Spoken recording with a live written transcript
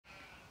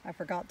I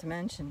forgot to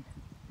mention,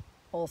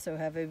 also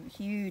have a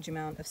huge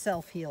amount of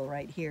self-heal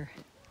right here,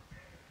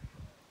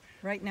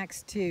 right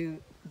next to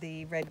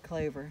the red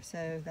clover.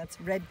 So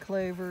that's red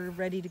clover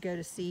ready to go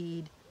to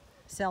seed,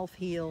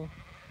 self-heal,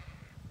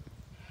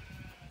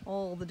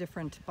 all the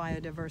different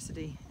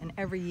biodiversity, and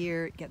every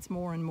year it gets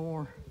more and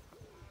more.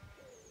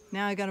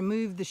 Now I got to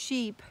move the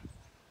sheep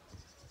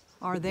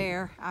are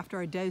there after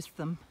I dosed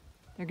them.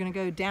 They're going to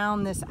go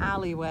down this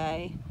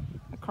alleyway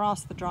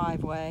across the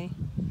driveway,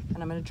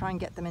 and I'm going to try and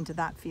get them into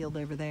that field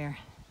over there.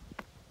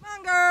 Come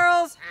on,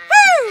 girls!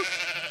 Woo!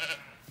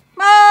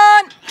 Come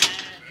on!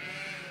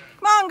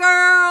 Come on,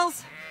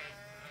 girls!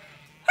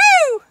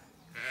 Woo!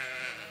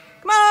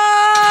 Come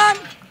on!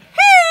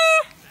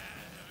 Here!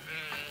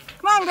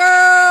 Come on,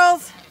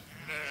 girls!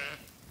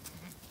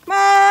 Come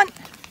on!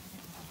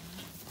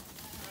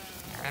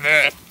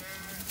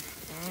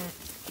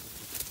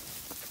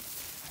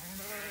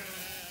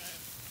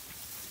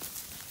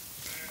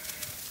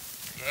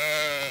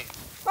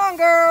 Come on,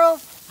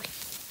 girls!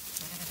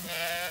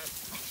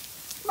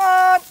 Come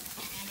on!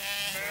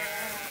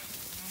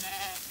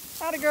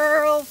 Howdy,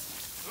 girls!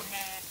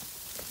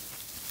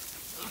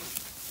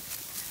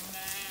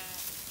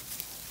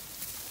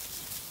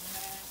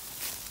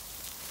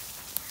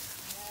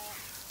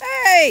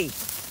 Hey!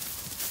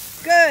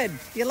 Good.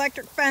 The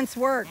electric fence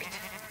worked.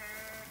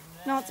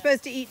 Not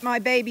supposed to eat my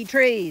baby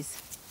trees.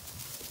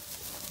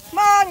 Come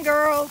on,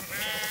 girls!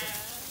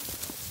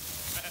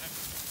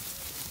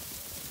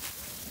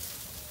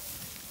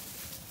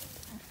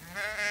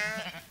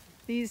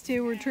 These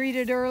two were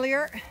treated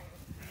earlier.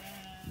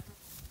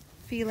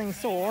 Feeling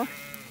sore.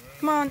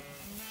 Come on.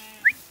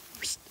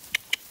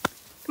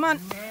 Come on.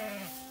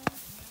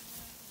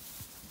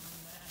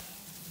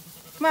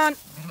 Come on.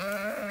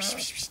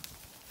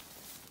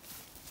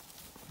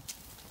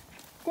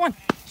 Go on.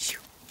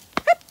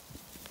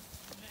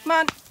 Come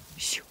on.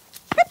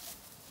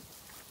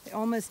 They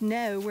almost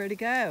know where to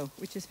go,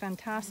 which is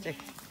fantastic.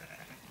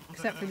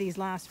 Except for these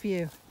last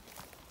few.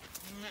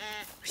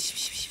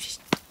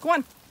 Go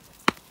on.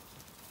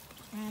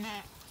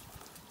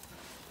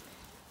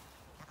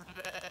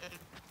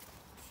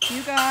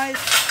 You guys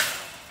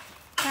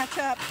catch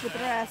up with the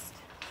rest.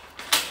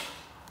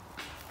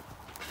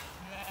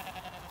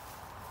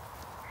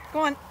 Go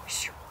on.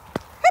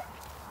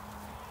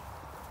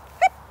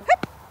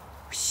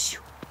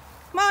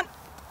 Come on.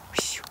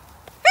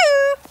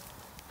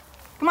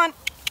 Come on.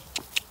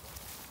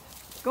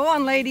 Go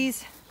on,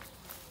 ladies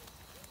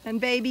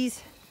and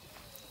babies.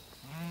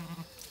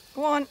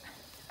 Go on.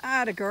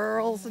 Atta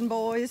girls and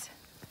boys.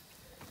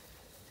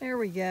 There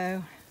we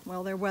go.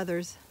 Well, they're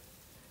wethers.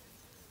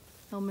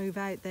 They'll move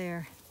out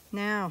there.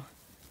 Now,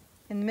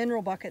 in the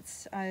mineral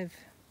buckets, I've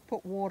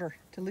put water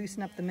to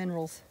loosen up the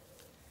minerals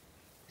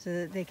so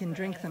that they can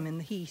drink them in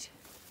the heat.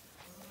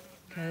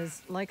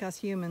 Because, like us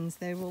humans,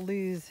 they will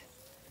lose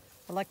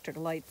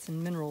electrolytes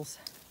and minerals.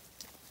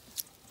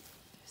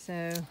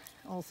 So,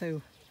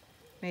 also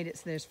made it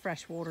so there's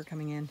fresh water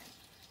coming in.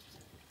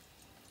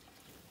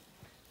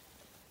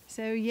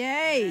 So,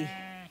 yay!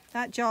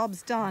 That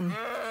job's done.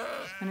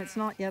 And it's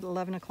not yet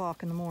 11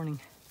 o'clock in the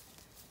morning.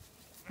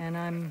 And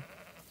I'm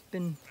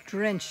been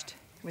drenched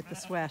with the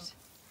sweat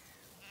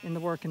in the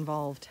work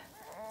involved.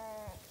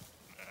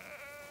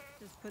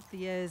 Just put the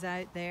ewes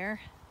out there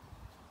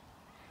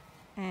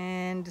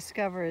and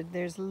discovered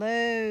there's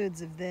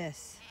loads of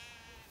this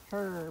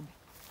herb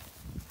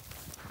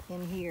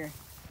in here.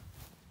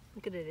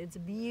 Look at it, it's a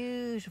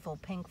beautiful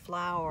pink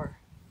flower.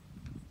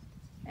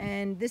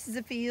 And this is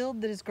a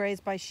field that is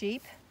grazed by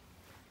sheep.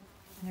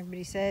 And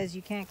everybody says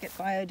you can't get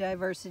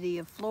biodiversity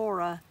of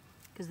flora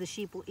because the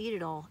sheep will eat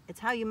it all. It's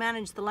how you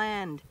manage the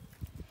land.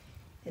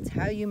 It's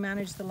how you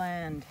manage the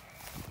land.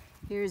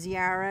 Here's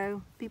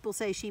yarrow. People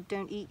say sheep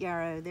don't eat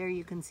yarrow. There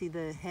you can see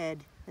the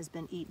head has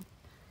been eaten.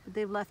 But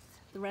they've left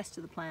the rest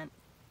of the plant.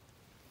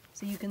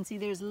 So you can see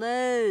there's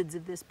loads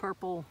of this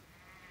purple.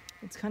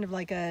 It's kind of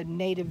like a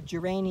native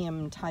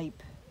geranium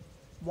type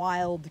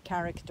wild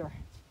character.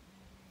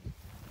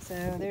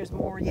 So there's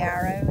more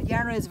yarrow.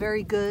 Yarrow is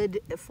very good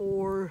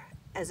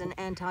as an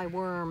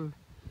anti-worm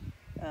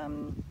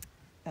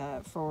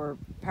for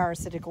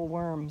parasitical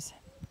worms.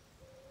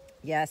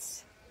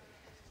 Yes,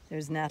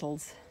 there's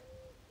nettles,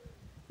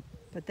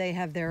 but they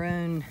have their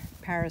own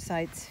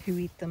parasites who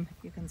eat them.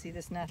 You can see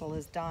this nettle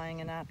is dying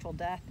a natural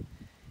death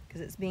because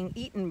it's being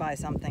eaten by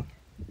something.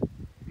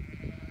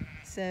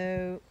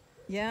 So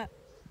yeah,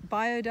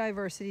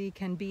 biodiversity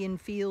can be in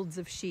fields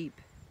of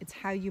sheep. It's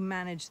how you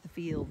manage the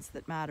fields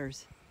that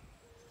matters.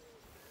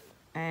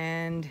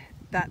 And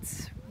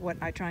that's what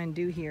I try and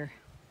do here.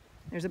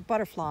 There's a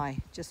butterfly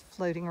just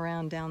floating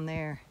around down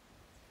there.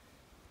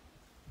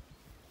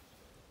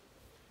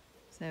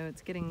 So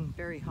it's getting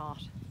very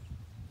hot.